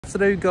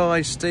Afternoon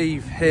guys,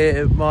 Steve here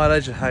at my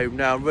leisure home.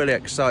 Now I'm really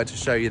excited to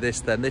show you this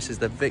then. This is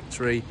the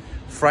Victory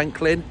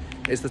Franklin.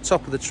 It's the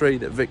top of the tree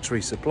that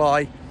Victory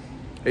supply.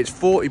 It's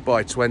 40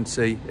 by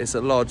 20, it's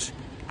a lodge.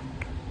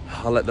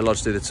 I'll let the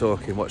lodge do the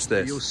talking, watch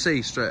this. You'll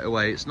see straight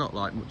away, it's not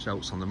like much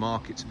else on the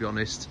market to be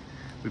honest.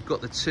 We've got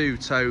the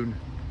two-tone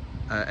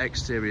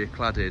exterior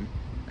cladding,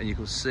 and you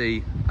can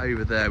see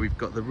over there we've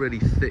got the really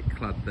thick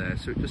clad there,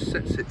 so it just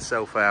sets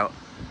itself out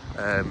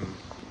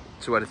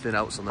to anything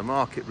else on the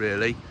market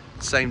really.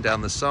 Same down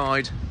the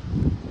side,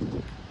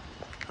 and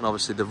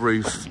obviously the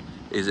roof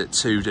is at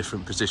two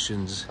different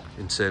positions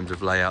in terms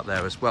of layout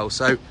there as well.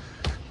 So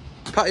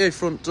patio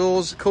front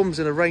doors comes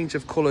in a range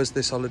of colours,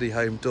 this holiday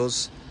home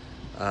does.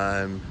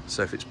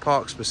 So if it's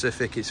park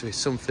specific, if it's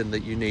something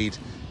that you need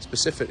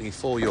specifically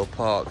for your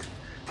park,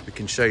 we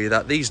can show you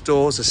that. These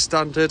doors are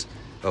standard,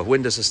 or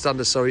windows are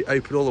standard, sorry,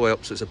 open all the way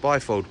up, so it's a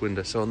bifold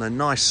window, so on their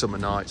nice summer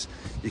nights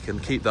you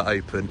can keep that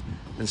open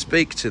and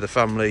speak to the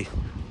family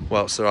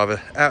whilst they're either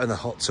out in the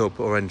hot tub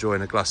or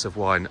enjoying a glass of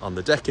wine on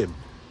the decking.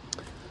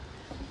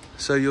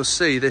 So you'll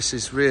see this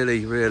is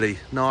really, really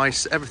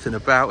nice, everything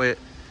about it,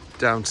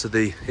 down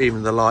to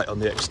even the light on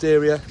the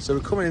exterior. So we're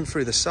coming in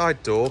through the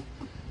side door,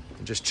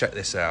 and just check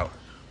this out.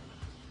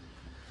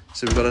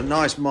 So we've got a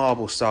nice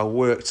marble style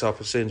worktop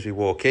as soon as we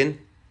walk in.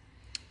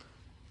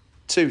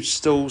 Two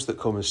stools that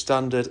come as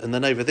standard, and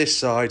then over this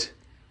side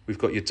we've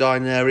got your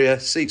dining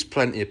area, seats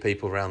plenty of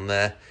people around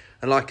there.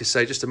 And like I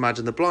say, just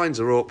imagine the blinds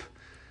are up,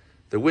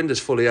 the window's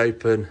fully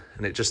open,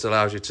 and it just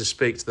allows you to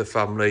speak to the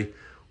family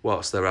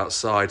whilst they're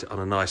outside on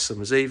a nice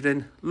summer's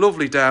evening.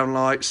 Lovely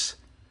downlights.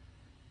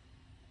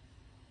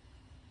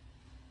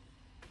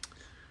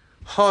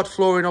 Hard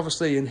flooring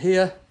obviously in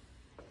here.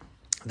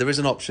 There is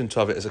an option to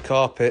have it as a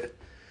carpet,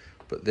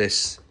 but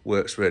this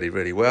works really,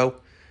 really well.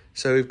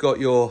 So we've got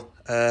your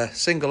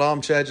single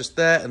armchair just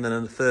there, and then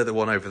a further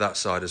one over that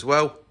side as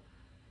well.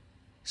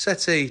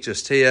 Settee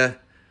just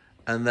here,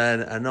 and then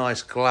a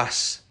nice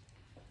glass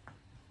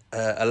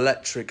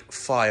electric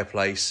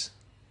fireplace.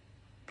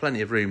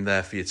 Plenty of room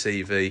there for your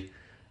TV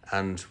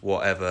and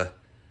whatever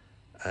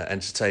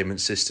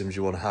entertainment systems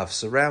you want to have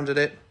surrounded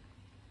it.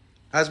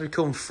 As we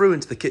come through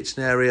into the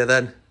kitchen area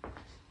then,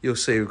 you'll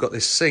see we've got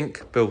this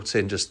sink built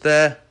in just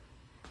there.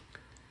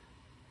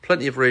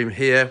 Plenty of room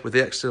here with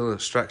the external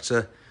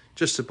extractor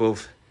just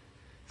above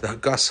the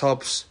gas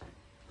hobs.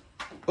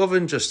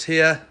 Oven just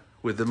here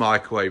with the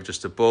microwave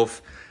just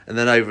above. And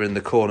then over in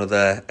the corner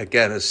there,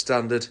 again as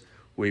standard,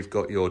 we've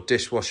got your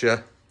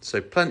dishwasher.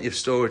 So plenty of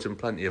storage and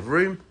plenty of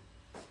room.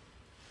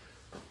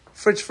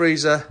 Fridge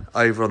freezer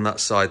over on that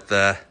side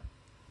there,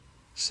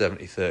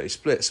 70-30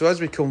 split. So as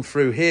we come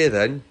through here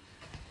then,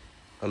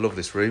 I love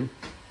this room.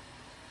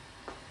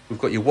 We've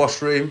got your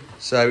washroom.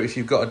 So if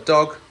you've got a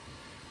dog,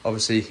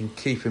 obviously you can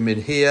keep him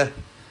in here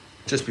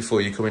just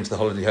before you come into the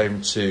holiday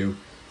home to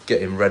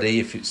get him ready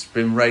if it's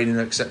been raining,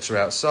 etc.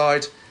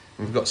 outside.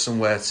 And we've got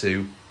somewhere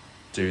to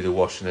do the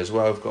washing as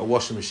well. We've got a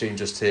washing machine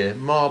just here,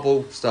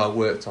 marble style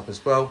worktop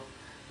as well.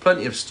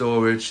 Plenty of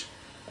storage,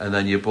 and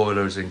then your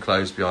boiler is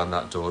enclosed behind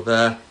that door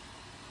there.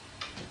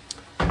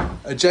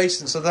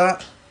 Adjacent to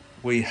that,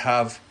 we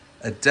have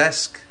a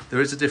desk.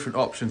 There is a different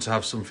option to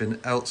have something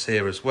else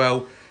here as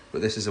well, but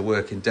this is a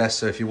working desk,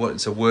 so if you wanted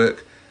to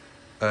work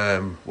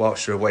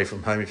whilst you're away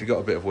from home, if you've got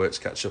a bit of work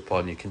to catch up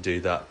on, you can do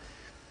that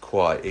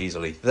quite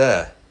easily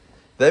there.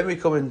 Then we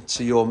come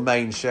into your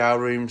main shower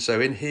room.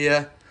 So in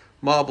here,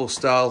 marble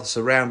style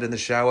surrounding the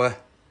shower,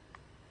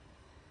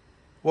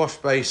 wash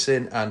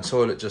basin and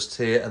toilet just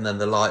here, and then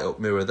the light up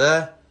mirror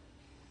there.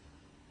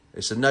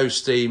 It's a no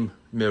steam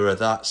mirror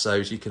that, so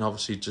you can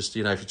obviously just,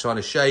 you know, if you're trying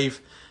to shave,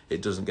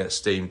 it doesn't get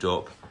steamed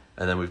up.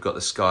 And then we've got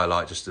the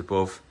skylight just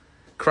above.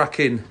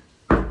 Cracking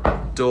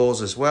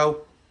doors as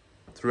well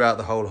throughout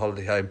the whole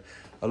holiday home.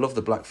 I love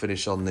the black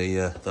finish on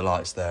the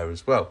lights there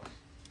as well.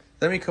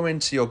 Then we come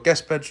into your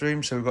guest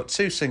bedroom. So we've got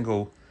two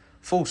single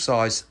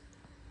full-size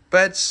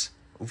beds,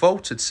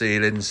 vaulted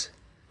ceilings,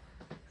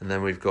 and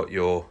then we've got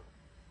your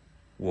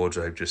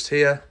wardrobe just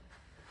here.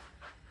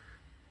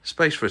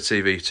 Space for a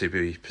TV to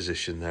be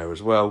positioned there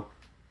as well.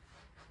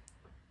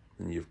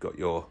 And you've got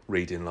your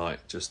reading light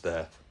just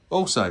there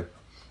also.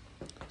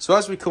 So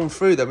as we come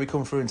through then, we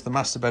come through into the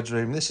master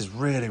bedroom. This is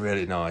really,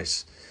 really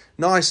nice.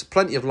 Nice,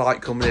 plenty of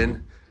light coming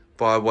in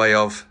by way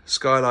of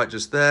skylight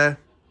just there,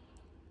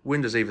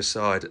 windows either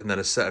side, and then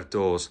a set of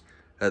doors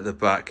at the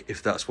back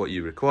if that's what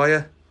you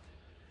require.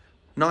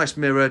 Nice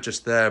mirror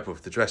just there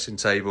above the dressing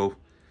table,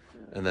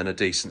 and then a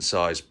decent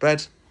sized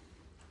bed.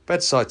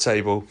 Bedside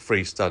table,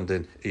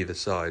 freestanding either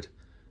side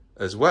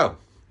as well.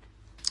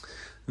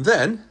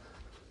 Then,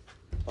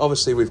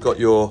 obviously we've got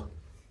your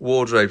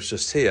wardrobes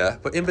just here,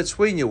 but in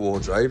between your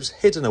wardrobes,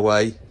 hidden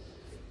away,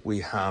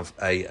 we have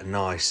a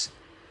nice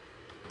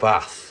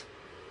bath.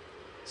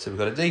 So we've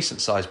got a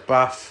decent sized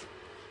bath.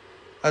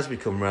 As we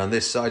come around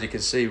this side, you can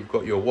see we've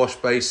got your wash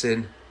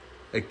basin.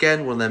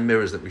 Again, one of them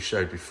mirrors that we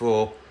showed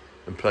before,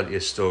 and plenty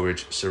of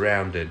storage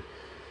surrounding.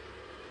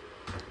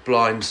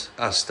 Blinds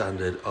as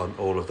standard on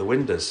all of the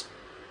windows.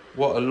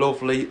 What a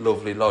lovely,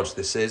 lovely lodge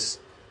this is.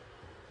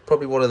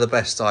 probably one of the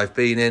best I've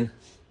been in.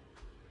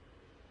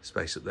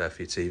 Space up there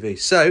for your TV.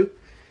 So,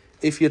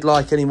 if you'd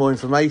like any more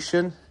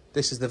information,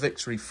 this is the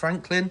Victory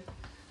Franklin.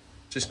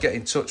 Just get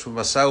in touch with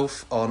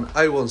myself on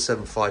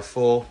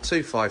 01754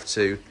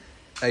 252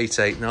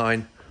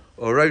 889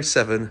 or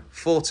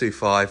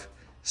 07425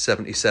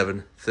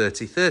 77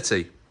 30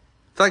 30.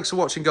 Thanks for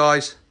watching,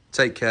 guys.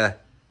 Take care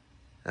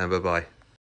and bye-bye.